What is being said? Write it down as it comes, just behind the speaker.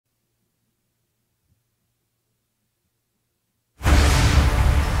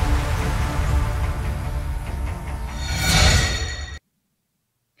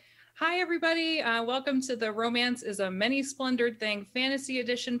Hi, everybody. Welcome to the Romance is a Many-Splendored Thing Fantasy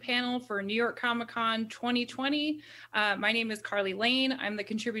Edition panel for New York Comic Con 2020. My name is Carly Lane. I'm the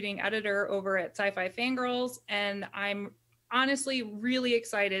contributing editor over at SYFY FANGRRLS, and I'm honestly really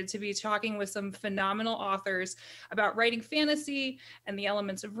excited to be talking with some phenomenal authors about writing fantasy and the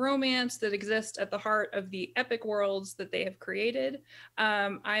elements of romance that exist at the heart of the epic worlds that they have created.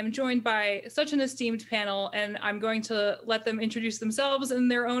 I'm joined by such an esteemed panel, and I'm going to let them introduce themselves in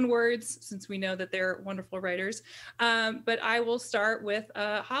their own words, since we know that they're wonderful writers. But I will start with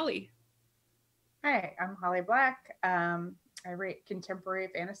Holly. Hi, I'm Holly Black. I write contemporary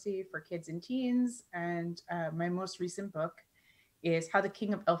fantasy for kids and teens, and my most recent book is How the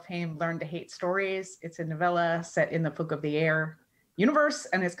King of Elfhame Learned to Hate Stories. It's a novella set in the Book of the Air universe,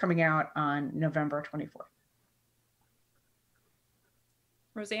 and it's coming out on November 24th.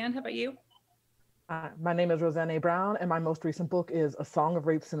 Roseanne, how about you? My name is Roseanne A. Brown, and my most recent book is A Song of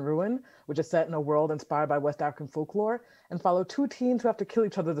Wraiths and Ruin, which is set in a world inspired by West African folklore and follow two teens who have to kill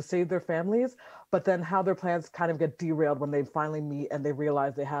each other to save their families, but then how their plans kind of get derailed when they finally meet and they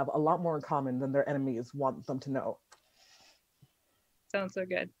realize they have a lot more in common than their enemies want them to know. Sounds so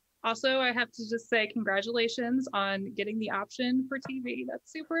good. Also, I have to just say congratulations on getting the option for TV.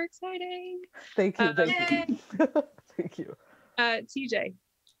 That's super exciting. Thank you. Thank you. Thank you. TJ.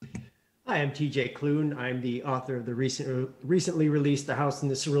 Hi, I'm TJ Klune. I'm the author of the recently released The House in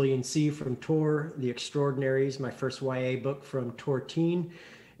the Cerulean Sea from Tor, The Extraordinaries, my first YA book from Tor Teen.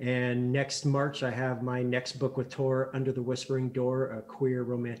 And next March, I have my next book with Tor, Under the Whispering Door, a queer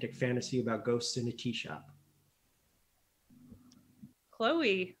romantic fantasy about ghosts in a tea shop.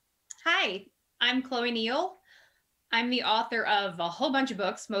 Chloe. Hi, I'm Chloe Neill. I'm the author of a whole bunch of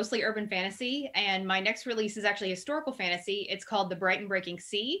books, mostly urban fantasy, and my next release is actually historical fantasy. It's called The Bright and Breaking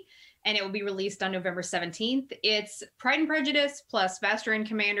Sea, and it will be released on November 17th. It's Pride and Prejudice plus Master and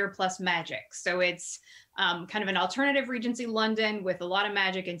Commander plus magic. So it's kind of an alternative Regency London with a lot of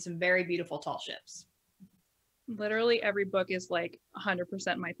magic and some very beautiful tall ships. Literally every book is like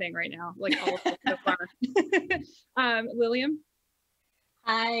 100% my thing right now, like all of them so far. Lilliam?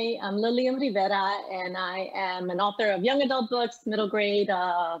 Hi, I'm Lilliam Rivera, and I am an author of young adult books, middle grade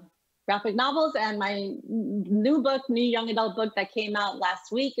graphic novels, and my new young adult book that came out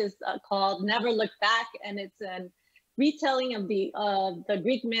last week is called Never Look Back, and it's a retelling of the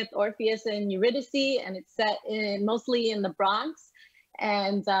Greek myth Orpheus and Eurydice, and it's set mostly in the Bronx.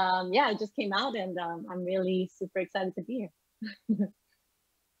 And yeah, it just came out, and I'm really super excited to be here.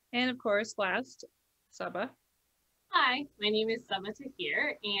 And of course, last, Sabaa. Hi, my name is Sabaa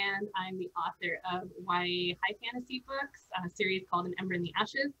Tahir, and I'm the author of YA high fantasy books, a series called An Ember in the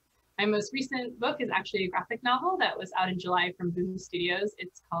Ashes. My most recent book is actually a graphic novel that was out in July from Boom Studios.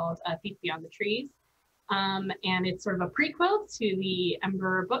 It's called Thief Beyond the Trees, and it's sort of a prequel to the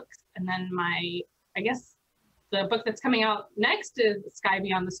Ember books. And then I guess the book that's coming out next is Sky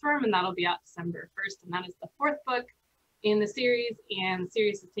Beyond the Storm, and that'll be out December 1st, and that is the fourth book in the series, and the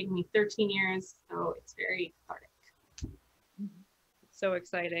series has taken me 13 years, so it's very cathartic. So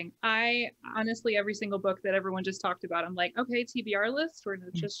exciting. I honestly, every single book that everyone just talked about, I'm like, okay, TBR list, we're gonna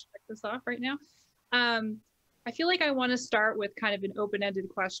just check this off right now. I feel like I want to start with kind of an open-ended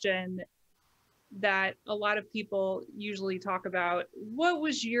question that a lot of people usually talk about. What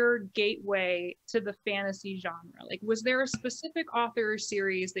was your gateway to the fantasy genre? Like, was there a specific author or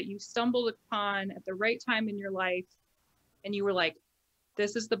series that you stumbled upon at the right time in your life and you were like,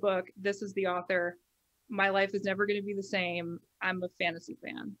 this is the book, this is the author, my life is never going to be the same, I'm a fantasy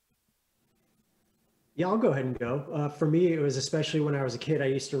fan? Yeah, I'll go ahead and go. For me, it was especially when I was a kid, I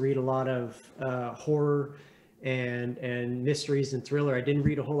used to read a lot of horror and mysteries and thriller. I didn't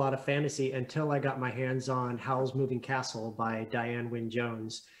read a whole lot of fantasy until I got my hands on Howl's Moving Castle by Diane Wynne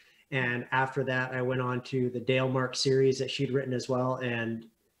Jones. And after that, I went on to the Dale Mark series that she'd written as well. And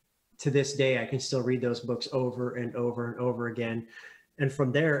to this day, I can still read those books over and over and over again. And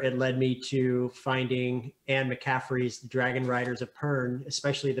from there, it led me to finding Anne McCaffrey's Dragon Riders of Pern,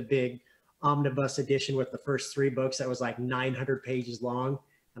 especially the big omnibus edition with the first 3 books that was like 900 pages long.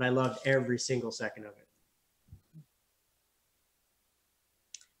 And I loved every single second of it.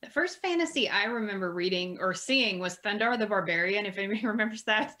 The first fantasy I remember reading or seeing was Thundar the Barbarian, if anybody remembers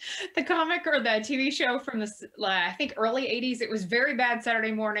that. The comic or the TV show from the, I think, early 80s. It was very bad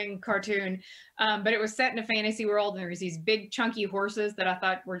Saturday morning cartoon, but it was set in a fantasy world, and there was these big chunky horses that I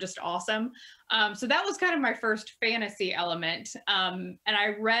thought were just awesome. So that was kind of my first fantasy element. And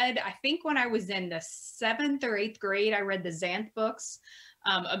I read, I think when I was in the 7th or 8th grade, I read the Xanth books.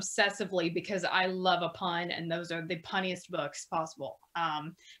 obsessively because I love a pun, and those are the punniest books possible.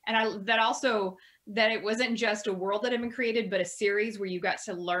 That it wasn't just a world that had been created, but a series where you got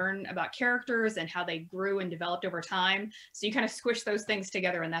to learn about characters and how they grew and developed over time. So you kind of squish those things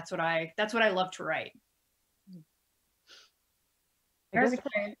together, and that's what I love to write.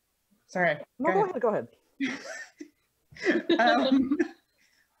 Sorry. No, go ahead.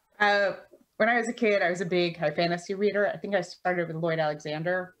 When I was a kid, I was a big high fantasy reader. I think I started with Lloyd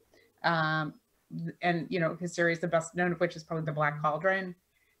Alexander. And, you know, his series, the best known of which is probably The Black Cauldron.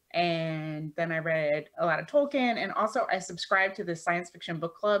 And then I read a lot of Tolkien. And also I subscribed to the science fiction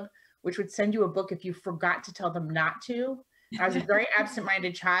book club, which would send you a book if you forgot to tell them not to. I was a very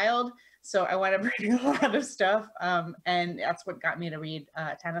absent-minded child, so I wound up reading a lot of stuff. And that's what got me to read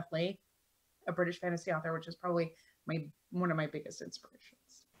Tanith Lee, a British fantasy author, which is probably one of my biggest inspirations.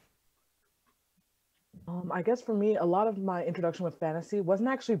 I guess for me, a lot of my introduction with fantasy wasn't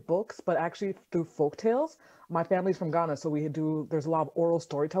actually books, but actually through folk tales. My family's from Ghana, so there's a lot of oral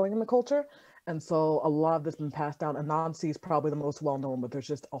storytelling in the culture. And so a lot of this has been passed down. Anansi is probably the most well-known, but there's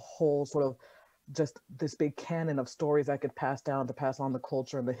just a whole sort of just this big canon of stories that could pass down to pass on the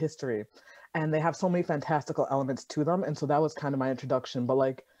culture and the history. And they have so many fantastical elements to them. And so that was kind of my introduction. But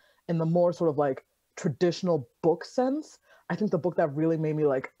like in the more sort of like traditional book sense, I think the book that really made me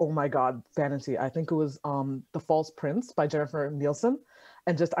like, oh my God, fantasy, I think it was The False Prince by Jennifer Nielsen.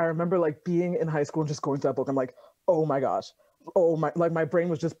 And just, I remember like being in high school and just going to that book. I'm like, oh my gosh, like my brain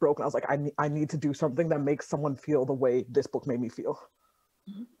was just broken. I was like, I need to do something that makes someone feel the way this book made me feel.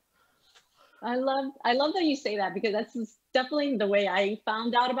 I love that you say that, because that's definitely the way I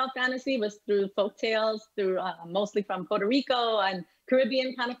found out about fantasy, was through folktales, through mostly from Puerto Rico and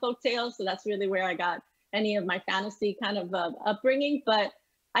Caribbean kind of folktales. So that's really where I got any of my fantasy kind of upbringing. But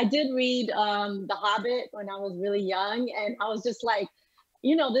I did read The Hobbit when I was really young, and I was just like,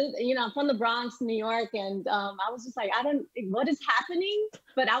 I'm from the Bronx, New York, and I was just like, what is happening?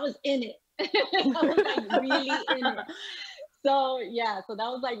 But I was in it. I was like really in it. So yeah, so that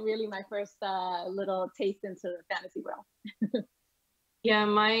was like really my first little taste into the fantasy realm. Yeah,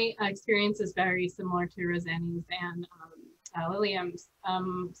 my experience is very similar to Roseanne's and Lilliam's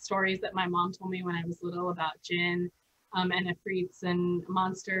stories that my mom told me when I was little about jinn and ifrits and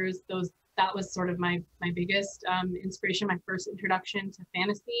monsters. That was sort of my biggest inspiration, my first introduction to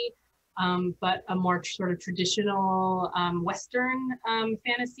fantasy, but a more sort of traditional Western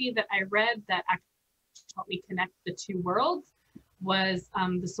fantasy that I read that actually helped me connect the two worlds was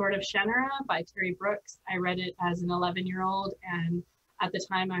The Sword of Shannara by Terry Brooks. I read it as an 11-year-old, and at the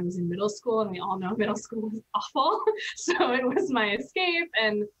time I was in middle school, and we all know middle school is awful. So it was my escape,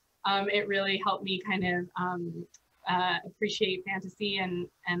 and it really helped me kind of appreciate fantasy, and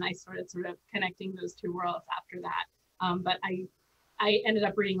I started sort of connecting those two worlds after that. But I ended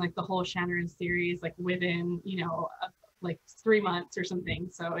up reading like the whole Shannara series like within, like 3 months or something.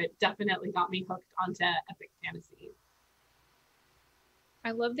 So it definitely got me hooked onto epic fantasy. I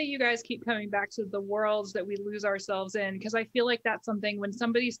love that you guys keep coming back to the worlds that we lose ourselves in, because I feel like that's something when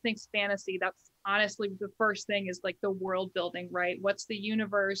somebody thinks fantasy, that's honestly the first thing is like the world building, right? What's the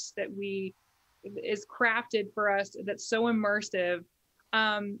universe that is crafted for us that's so immersive?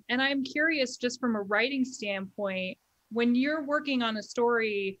 And I'm curious, just from a writing standpoint, when you're working on a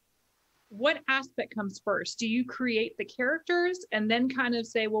story, what aspect comes first? Do you create the characters and then kind of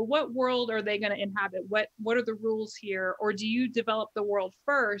say, well, what world are they going to inhabit? What are the rules here? Or do you develop the world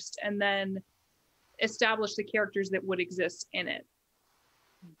first and then establish the characters that would exist in it?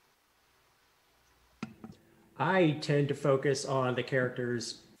 I tend to focus on the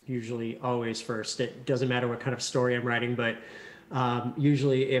characters usually always first. It doesn't matter what kind of story I'm writing, but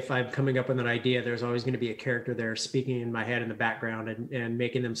usually if I'm coming up with an idea, there's always going to be a character there speaking in my head in the background and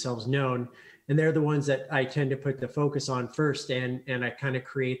making themselves known. And they're the ones that I tend to put the focus on first, and I kind of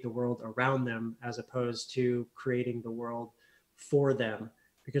create the world around them as opposed to creating the world for them,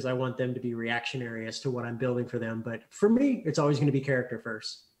 because I want them to be reactionary as to what I'm building for them. But for me, it's always going to be character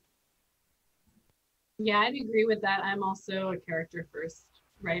first. Yeah, I'd agree with that. I'm also a character first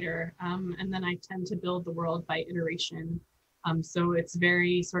writer, and then I tend to build the world by iteration. So it's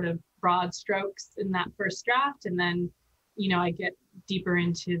very sort of broad strokes in that first draft, and then, I get deeper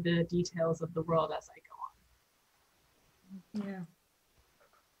into the details of the world as I go on. Yeah.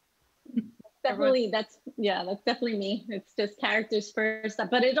 That's definitely me. It's just characters first,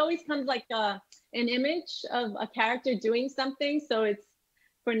 but it always comes like an image of a character doing something. So it's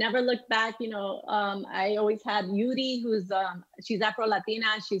for Never Look Back, I always had Yuri, who's she's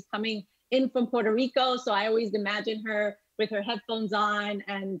Afro-Latina. She's coming in from Puerto Rico. So I always imagine her with her headphones on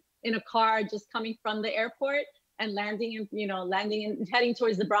and in a car just coming from the airport. and landing and heading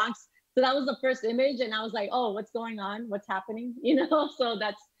towards the Bronx. So that was the first image, and I was like, oh, what's going on? What's happening? So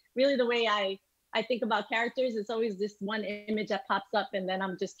that's really the way I think about characters. It's always this one image that pops up, and then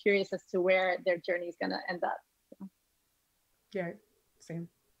I'm just curious as to where their journey is gonna end up. So. Yeah, same.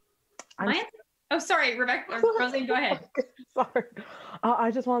 Oh, sorry, Rebecca. Roseanne, go ahead. Sorry. I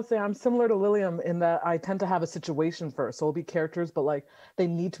just want to say I'm similar to Lilliam in that I tend to have a situation first. So it'll be characters, but like they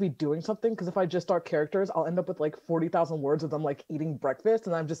need to be doing something. Because if I just start characters, I'll end up with like 40,000 words of them like eating breakfast.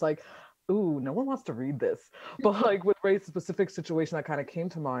 And I'm just like, ooh, no one wants to read this. But like with Wraiths, the specific situation that kind of came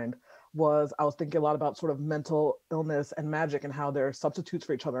to mind was I was thinking a lot about sort of mental illness and magic and how they're substitutes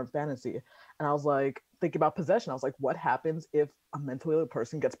for each other in fantasy. And I was like, thinking about possession. I was like, what happens if a mentally ill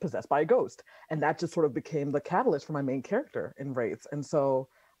person gets possessed by a ghost? And that just sort of became the catalyst for my main character in Wraiths. And so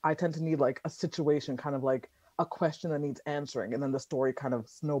I tend to need like a situation, kind of like a question that needs answering. And then the story kind of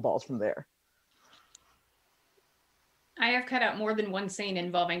snowballs from there. I have cut out more than one scene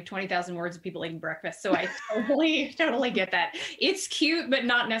involving 20,000 words of people eating breakfast. So I totally get that. It's cute, but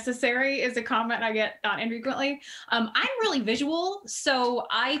not necessary is a comment I get not infrequently. I'm really visual. So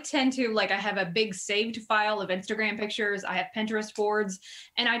I tend to I have a big saved file of Instagram pictures. I have Pinterest boards,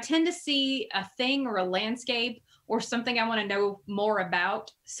 and I tend to see a thing or a landscape or something I want to know more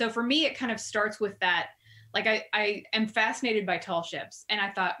about. So for me, it kind of starts with that. I am fascinated by tall ships, and I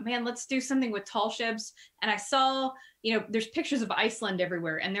thought, man, let's do something with tall ships. And I saw, there's pictures of Iceland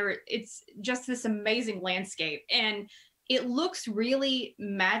everywhere, and it's just this amazing landscape, and it looks really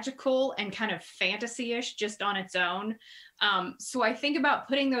magical and kind of fantasy-ish just on its own. So I think about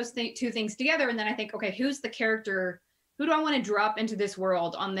putting those two things together, and then I think, okay, who's the character? Who do I want to drop into this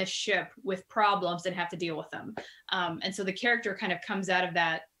world on this ship with problems and have to deal with them? And so the character kind of comes out of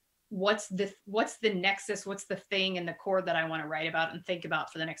that. What's the nexus, what's the thing in the core that I want to write about and think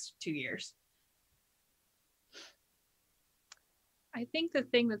about for the next 2 years? I think the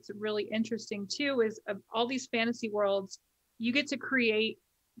thing that's really interesting too is all these fantasy worlds, you get to create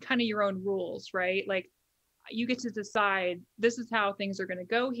kind of your own rules, right? Like you get to decide this is how things are going to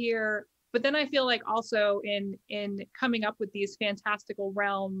go here. But then I feel like also in coming up with these fantastical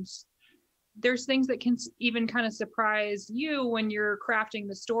realms, there's things that can even kind of surprise you when you're crafting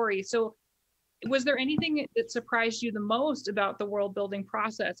the story. So was there anything that surprised you the most about the world building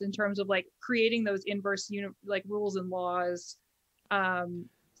process in terms of like creating those inverse rules and laws?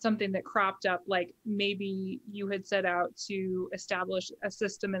 Something that cropped up, like maybe you had set out to establish a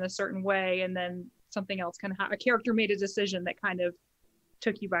system in a certain way, and then something else a character made a decision that kind of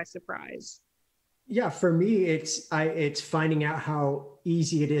took you by surprise. Yeah, for me, it's finding out how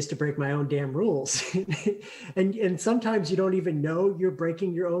easy it is to break my own damn rules. and sometimes you don't even know you're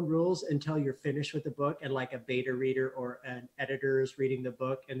breaking your own rules until you're finished with the book and like a beta reader or an editor is reading the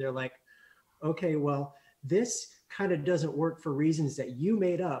book and they're like, okay, well, this kind of doesn't work for reasons that you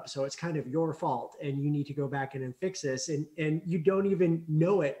made up. So it's kind of your fault and you need to go back in and fix this. And you don't even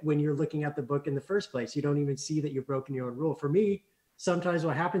know it when you're looking at the book in the first place. You don't even see that you've broken your own rule. For me, sometimes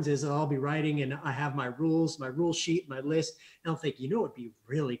what happens is I'll be writing and I have my rules, my rule sheet, my list, and I'll think, it'd be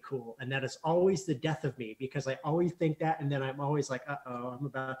really cool. And that is always the death of me because I always think that. And then I'm always like, uh-oh, I'm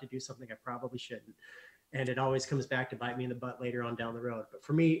about to do something I probably shouldn't. And it always comes back to bite me in the butt later on down the road. But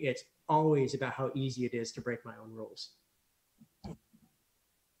for me, it's always about how easy it is to break my own rules.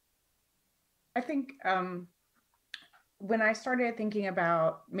 I think when I started thinking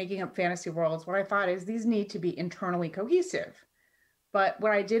about making up fantasy worlds, what I thought is these need to be internally cohesive. But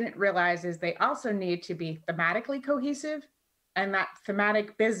what I didn't realize is they also need to be thematically cohesive. And that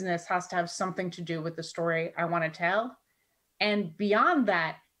thematic business has to have something to do with the story I want to tell. And beyond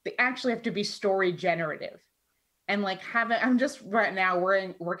that, they actually have to be story generative. And I'm just right now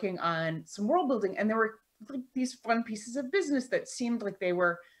working on some world building, and there were these fun pieces of business that seemed like they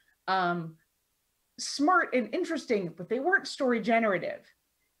were smart and interesting, but they weren't story generative.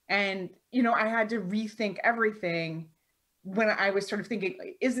 And, I had to rethink everything when I was sort of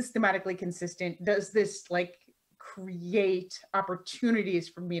thinking, is this thematically consistent? Does this create opportunities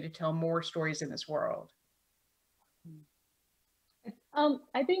for me to tell more stories in this world?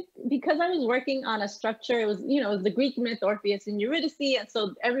 I think because I was working on a structure, it was the Greek myth Orpheus and Eurydice, and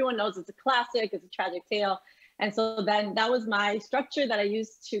so everyone knows it's a classic, it's a tragic tale, and so then that was my structure that I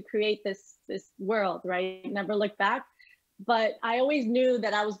used to create this world, right? Never look back. But I always knew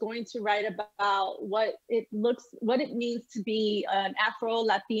that I was going to write about what it means to be an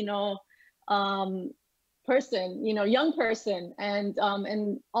Afro-Latino person, young person,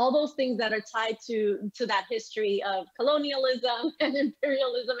 and all those things that are tied to that history of colonialism and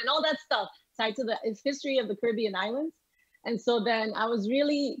imperialism and all that stuff tied to the history of the Caribbean islands. And so then I was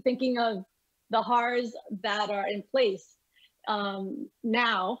really thinking of the horrors that are in place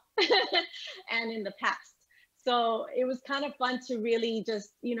now and in the past. So it was kind of fun to really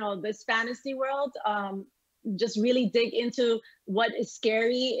just, you know, this fantasy world, just really dig into what is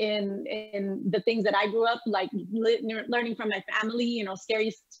scary in the things that I grew up, like learning from my family, you know,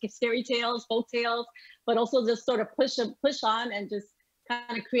 scary tales, folk tales, but also just sort of push on and just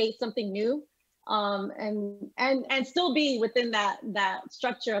kind of create something new, and still be within that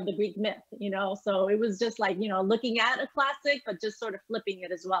structure of the Greek myth, you know. So it was just like, you know, looking at a classic, but just sort of flipping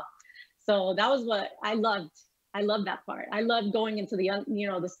it as well. So that was what I loved. I love that part. I love going into the, you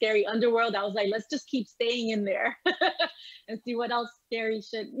know, the scary underworld. I was like, let's just keep staying in there and see what else scary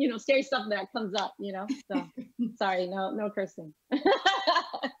shit, you know, scary stuff that comes up, you know. So sorry, no cursing.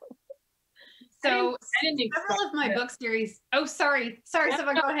 So several of my book series. Oh, sorry,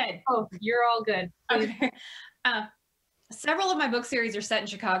 Sabaa, go ahead. Oh, you're all good. Okay. Several of my book series are set in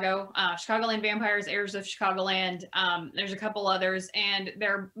Chicago, Chicagoland Vampires, Heirs of Chicagoland. There's a couple others, and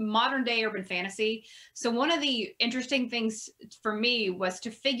they're modern day urban fantasy. So one of the interesting things for me was to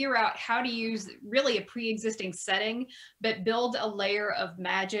figure out how to use really a pre-existing setting, but build a layer of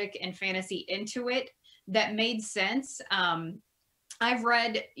magic and fantasy into it that made sense. I've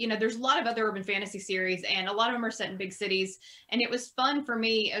read, you know, there's a lot of other urban fantasy series, and a lot of them are set in big cities. And it was fun for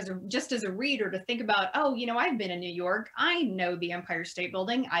me just as a reader to think about, oh, you know, I've been in New York. I know the Empire State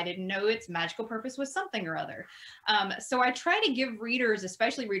Building. I didn't know its magical purpose was something or other. So I try to give readers,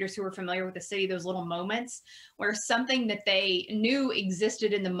 especially readers who are familiar with the city, those little moments where something that they knew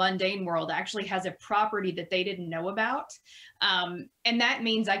existed in the mundane world actually has a property that they didn't know about. And that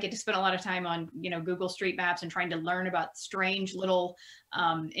means I get to spend a lot of time on, you know, Google Street Maps and trying to learn about strange little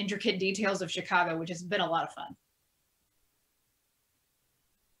intricate details of Chicago, which has been a lot of fun.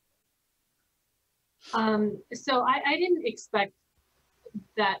 So I didn't expect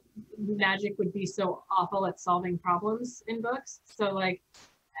that magic would be so awful at solving problems in books. So like,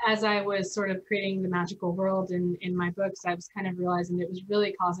 as I was sort of creating the magical world in my books, I was kind of realizing it was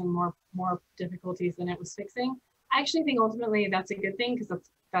really causing more difficulties than it was fixing. I actually think ultimately that's a good thing, because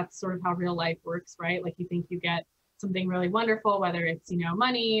that's sort of how real life works, right? Like you think you get something really wonderful, whether it's, you know,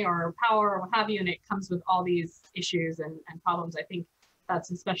 money or power or what have you, and it comes with all these issues and problems. I think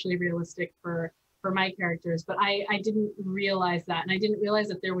that's especially realistic for my characters, but I didn't realize that. And I didn't realize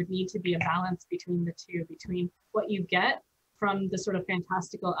that there would need to be a balance between the two, between what you get from the sort of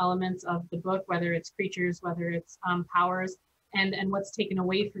fantastical elements of the book, whether it's creatures, whether it's powers, and what's taken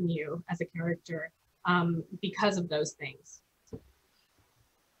away from you as a character because of those things.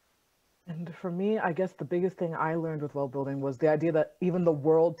 And for me, I guess the biggest thing I learned with world building was the idea that even the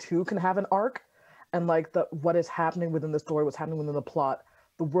world too can have an arc, and like what is happening within the story, what's happening within the plot,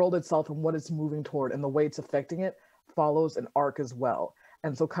 the world itself and what it's moving toward and the way it's affecting it follows an arc as well.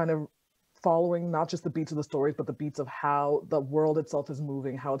 And so kind of following not just the beats of the stories, but the beats of how the world itself is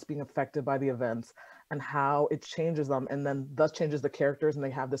moving, how it's being affected by the events, and how it changes them, and then thus changes the characters, and they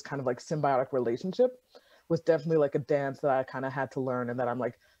have this kind of like symbiotic relationship, was definitely like a dance that I kind of had to learn, and that I'm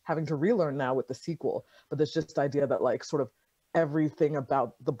like having to relearn now with the sequel. But there's just the idea that like sort of everything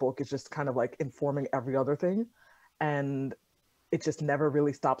about the book is just kind of like informing every other thing, and it just never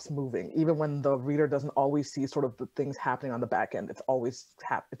really stops moving. Even when the reader doesn't always see sort of the things happening on the back end, it's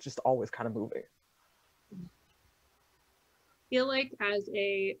just always kind of moving. I feel like as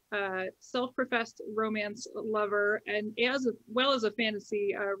a self-professed romance lover, and as well as a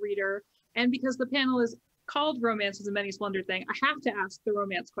fantasy reader, and because the panel is called Romance is a Many-Splendored Thing, I have to ask the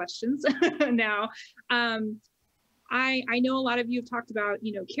romance questions now. I know a lot of you have talked about,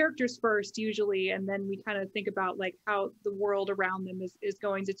 you know, characters first usually, and then we kind of think about like how the world around them is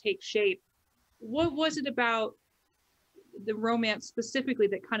going to take shape. What was it about the romance specifically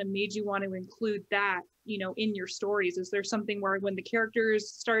that kind of made you want to include that, you know, in your stories? Is there something where when the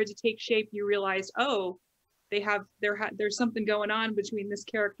characters started to take shape, you realized, oh, there's something going on between this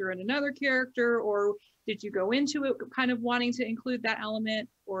character and another character? Or did you go into it kind of wanting to include that element,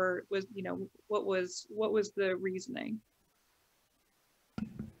 or was, you know, what was the reasoning?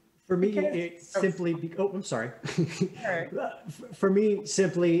 For me, it simply, I'm sorry. For me,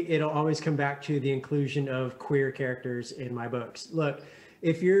 simply, it'll always come back to the inclusion of queer characters in my books. Look,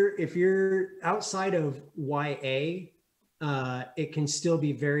 if you're outside of YA, it can still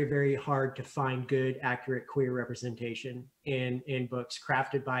be very, very hard to find good, accurate queer representation in books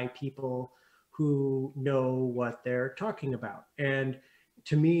crafted by people who know what they're talking about. And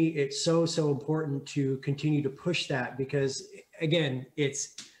to me, it's so important to continue to push that, because again,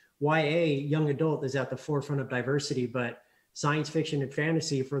 it's YA, young adult, is at the forefront of diversity, but science fiction and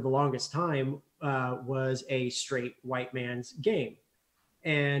fantasy for the longest time was a straight white man's game.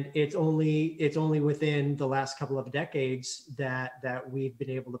 And it's only within the last couple of decades that we've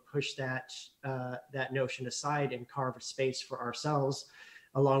been able to push that notion aside and carve a space for ourselves,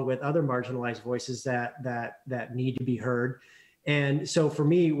 along with other marginalized voices that need to be heard. And so for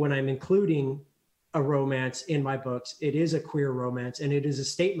me, when I'm including a romance in my books, it is a queer romance, and it is a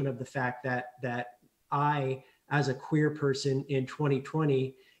statement of the fact that I, as a queer person in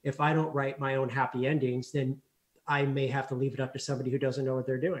 2020, if I don't write my own happy endings, then I may have to leave it up to somebody who doesn't know what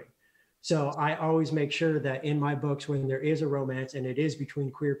they're doing. So I always make sure that in my books, when there is a romance and it is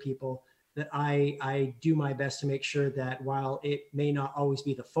between queer people, that I do my best to make sure that while it may not always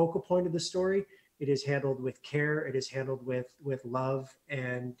be the focal point of the story, it is handled with care, it is handled with love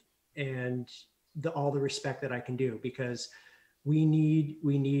and all the respect that I can do, because we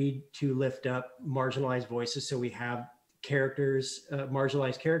need to lift up marginalized voices, so we have characters,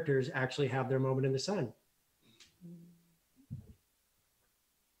 marginalized characters actually have their moment in the sun.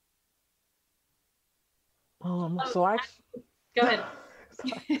 So I Go ahead.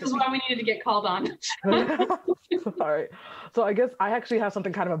 This is why we needed to get called on. Sorry. So I guess I actually have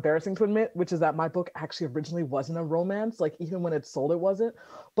something kind of embarrassing to admit, which is that my book actually originally wasn't a romance. Like, even when it sold, it wasn't.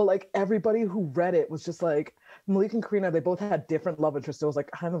 But like, everybody who read it was just like, Malik and Karina, they both had different love interests. There was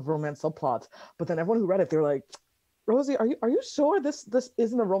like kind of romance subplots. But then everyone who read it, they were like, Rosie, are you sure this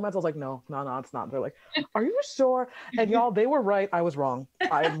isn't a romance? I was like, no, it's not. They're like, are you sure? And y'all, they were right. I was wrong.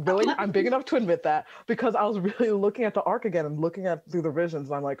 I'm big enough to admit that, because I was really looking at the arc again and looking at through the visions.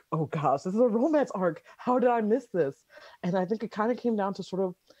 And I'm like, oh gosh, this is a romance arc. How did I miss this? And I think it kind of came down to sort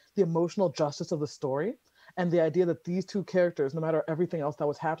of the emotional justice of the story and the idea that these two characters, no matter everything else that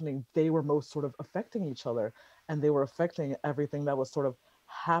was happening, they were most sort of affecting each other, and they were affecting everything that was sort of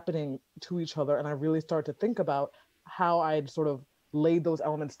happening to each other. And I really started to think about how I'd sort of laid those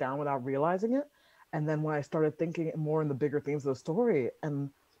elements down without realizing it. And then when I started thinking more in the bigger themes of the story and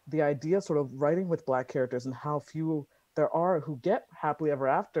the idea sort of writing with Black characters and how few there are who get happily ever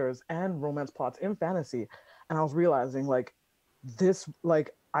afters and romance plots in fantasy. And I was realizing like this, like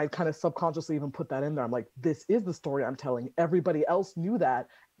I kind of subconsciously even put that in there. I'm like, this is the story I'm telling. Everybody else knew that,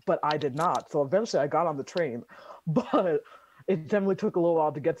 but I did not. So eventually I got on the train, but it definitely took a little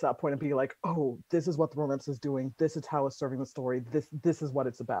while to get to that point and be like, oh, this is what the romance is doing. This is how it's serving the story. This is what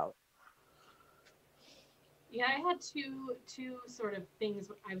it's about. Yeah, I had two sort of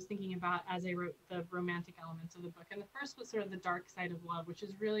things I was thinking about as I wrote the romantic elements of the book. And the first was sort of the dark side of love, which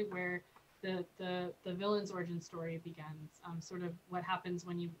is really where the villain's origin story begins, sort of what happens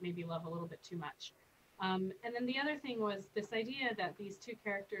when you maybe love a little bit too much. And then the other thing was this idea that these two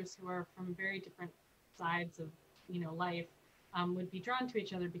characters who are from very different sides of, life, would be drawn to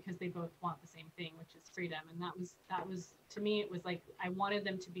each other because they both want the same thing, which is freedom. And that was to me, it was like I wanted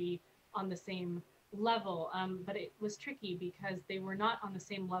them to be on the same level, but it was tricky because they were not on the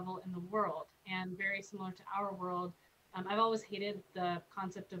same level in the world, and very similar to our world. I've always hated the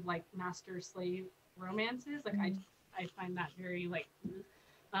concept of like master-slave romances. Like I find that very like,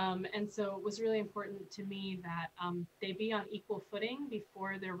 and so it was really important to me that they be on equal footing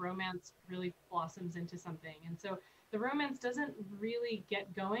before their romance really blossoms into something. And so the romance doesn't really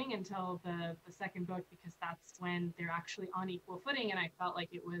get going until the second book, because that's when they're actually on equal footing. And I felt like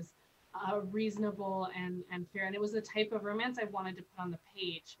it was reasonable and fair. And it was the type of romance I wanted to put on the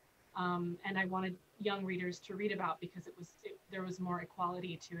page. And I wanted young readers to read about, because there was more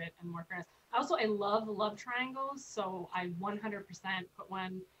equality to it and more fairness. I love love triangles. So I 100% put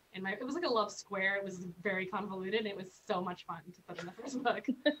one in it was like a love square. It was very convoluted. It was so much fun to put in the first book.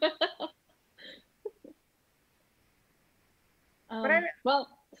 Well,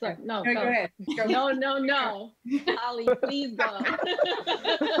 sorry, no, go ahead. Go. No. Ali, please go.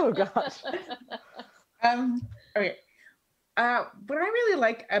 Oh gosh. Okay. What I really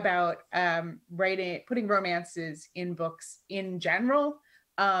like about putting romances in books in general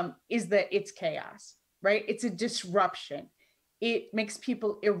is that it's chaos, right? It's a disruption. It makes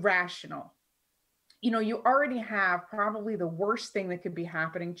people irrational. You already have probably the worst thing that could be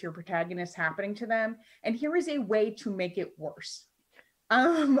happening to your protagonist happening to them. And here is a way to make it worse.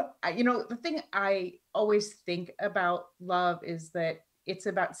 The thing I always think about love is that it's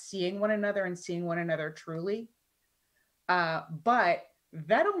about seeing one another and seeing one another truly. But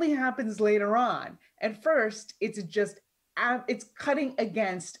that only happens later on. At first, it's cutting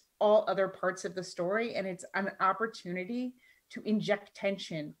against all other parts of the story. And it's an opportunity to inject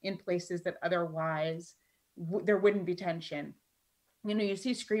tension in places that otherwise there wouldn't be tension. You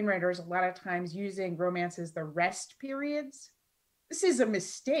see screenwriters a lot of times using romance as the rest periods. This is a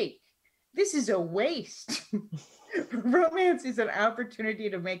mistake. This is a waste. Romance is an opportunity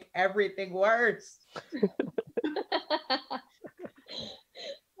to make everything worse.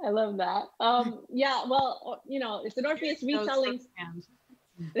 I love that. Yeah, well, you know, it's an Orpheus retelling.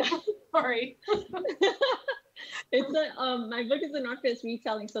 Sorry. It's my book is an Orpheus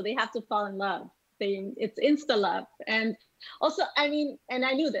retelling, so they have to fall in love. It's insta love, and also, I mean, and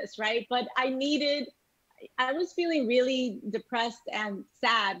I knew this, right? But I was feeling really depressed and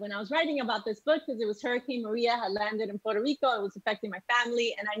sad when I was writing about this book because it was Hurricane Maria had landed in Puerto Rico. It was affecting my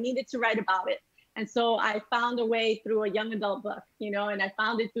family, and I needed to write about it. And so I found a way through a young adult book, you know, and I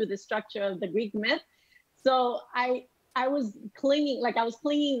found it through the structure of the Greek myth. So I was clinging, like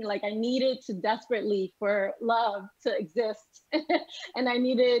I needed to desperately for love to exist, and I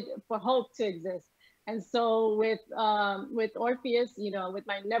needed for hope to exist. And so with Orpheus, you know, with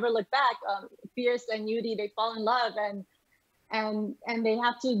my Never Look Back, Fierce and Yudi, they fall in love, and they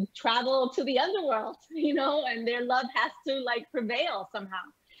have to travel to the underworld, you know, and their love has to like prevail somehow.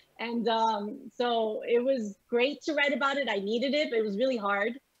 And so it was great to write about it. I needed it, but it was really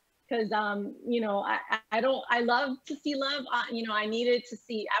hard because, you know, I love to see love. You know, I needed to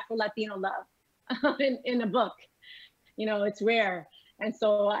see Afro-Latino love in a book. You know, it's rare. And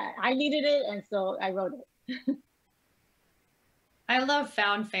so I needed it, and so I wrote it. I love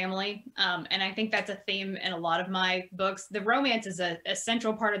found family, and I think that's a theme in a lot of my books. The romance is a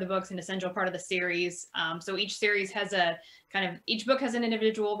central part of the books, an essential part of the series. So each series has each book has an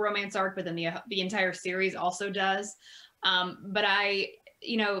individual romance arc, but then the entire series also does. But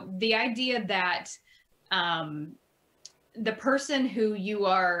you know, the idea that the person who you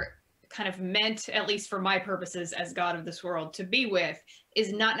are kind of meant, at least for my purposes as God of this world, to be with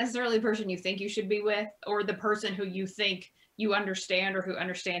is not necessarily the person you think you should be with, or the person who you think you understand or who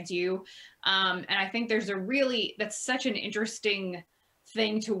understands you. And I think that's such an interesting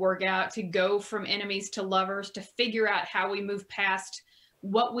thing to work out, to go from enemies to lovers, to figure out how we move past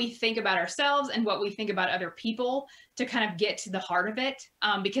what we think about ourselves and what we think about other people to kind of get to the heart of it.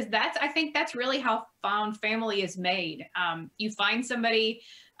 Because I think that's really how found family is made. You find somebody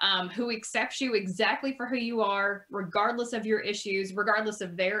who accepts you exactly for who you are, regardless of your issues, regardless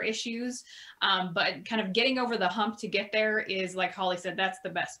of their issues. But kind of getting over the hump to get there is, like Holly said, that's the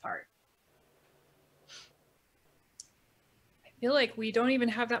best part. I feel like we don't even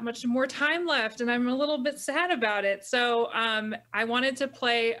have that much more time left, and I'm a little bit sad about it. So I wanted to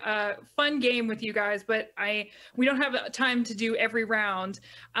play a fun game with you guys, but we don't have time to do every round.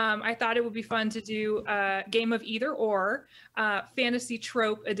 I thought it would be fun to do a game of either or, fantasy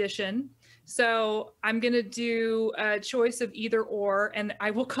trope edition. So I'm gonna do a choice of either or, and I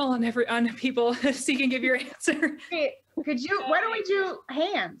will call on people so you can give your answer. Hey, why don't we do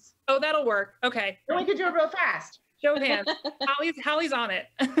hands? Oh, that'll work. Okay. Then we could do it real fast. Show of hands. Holly's on it.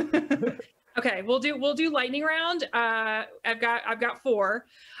 Okay, we'll do lightning round. I've got 4.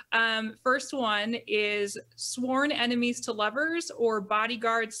 First one is sworn enemies to lovers or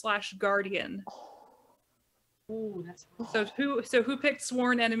bodyguard/guardian. Ooh, that's So who picked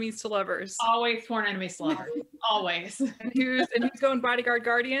sworn enemies to lovers? Always sworn enemies to lovers. Always. And who's going bodyguard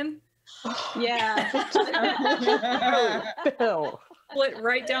guardian? Yeah. Split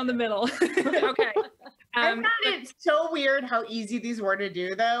right down the middle. Okay. I found it so weird how easy these were to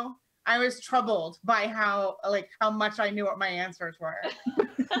do, though. I was troubled by how much I knew what my answers were.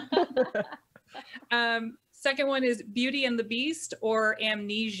 Second one is Beauty and the Beast or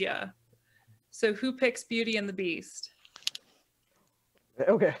Amnesia. So who picks Beauty and the Beast?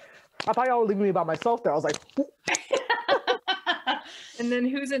 Okay. I thought y'all were leaving me by myself there. I was like, and then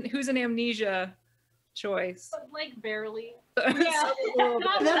who's an Amnesia choice? Like barely. Yeah.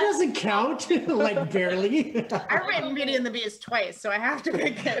 That doesn't count. Like barely. I've written Beauty and the Beast twice, so I have to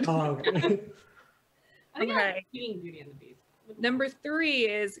pick it. Oh, I think Okay. I'm reading Beauty and the Beast. Number 3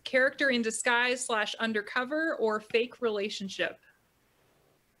 is character in disguise / undercover or fake relationship.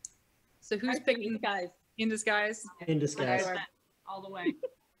 So who's picking guys? in disguise? in disguise. All the way.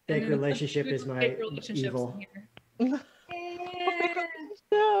 Fake And then relationship who's is my fake relationships evil. in here?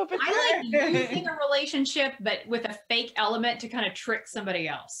 I like using a relationship, but with a fake element to kind of trick somebody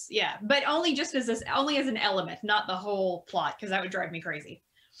else. Yeah, but only as an element, not the whole plot, because that would drive me crazy.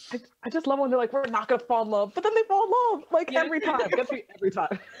 I just love when they're like, we're not gonna fall in love, but then they fall in love like Yeah. every time. It gets me every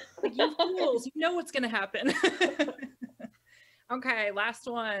time. Like, you fools, you know what's gonna happen. Okay, last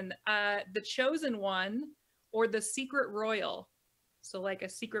one. The Chosen One or the Secret Royal. So like a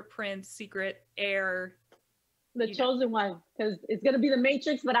secret prince, secret heir. The chosen one, because it's gonna be the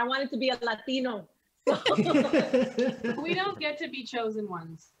Matrix, but I want it to be a Latino. We don't get to be chosen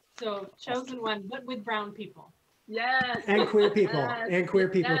ones. So chosen one, but with brown people. Yes. And queer people. Yes. And queer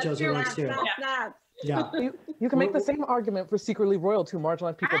people Yes. chosen ones too. Snaps, snaps. Yeah. You can make the same argument for Secretly Royal too.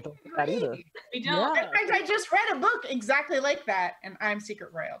 Marginalized people don't get that either. We don't. Yeah. In fact, I just read a book exactly like that, and I'm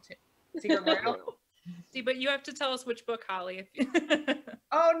Secret Royal too. Secret Royal. See, but you have to tell us which book, Holly.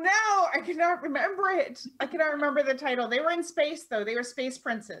 Oh no, I cannot remember it. I cannot remember the title. They were in space though. They were space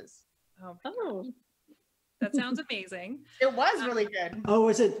princes. Oh, Oh, that sounds amazing. It was really good. Oh,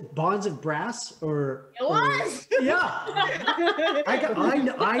 is it Bonds of Brass or? It was. Yeah.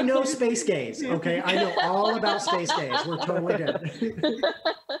 I know space gays. Okay, I know all about space gays. We're totally good.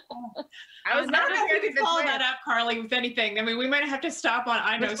 I was not going ready to to follow play. that up, Carly, with anything. I mean, we might have to stop on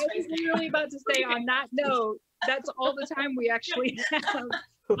I know I was space. really about to say on that note, that's all the time we actually have.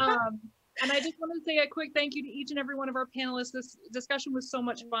 And I just want to say a quick thank you to each and every one of our panelists. This discussion was so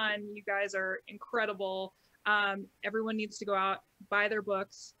much fun. You guys are incredible. Everyone needs to go out, buy their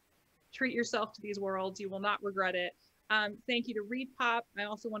books, treat yourself to these worlds. You will not regret it. Thank you to Read Pop. I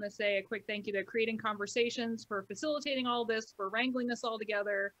also want to say a quick thank you to Creating Conversations for facilitating all this, for wrangling this all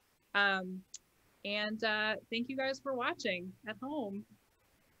together. And thank you guys for watching at home.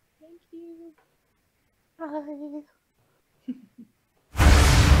 Thank you. Bye.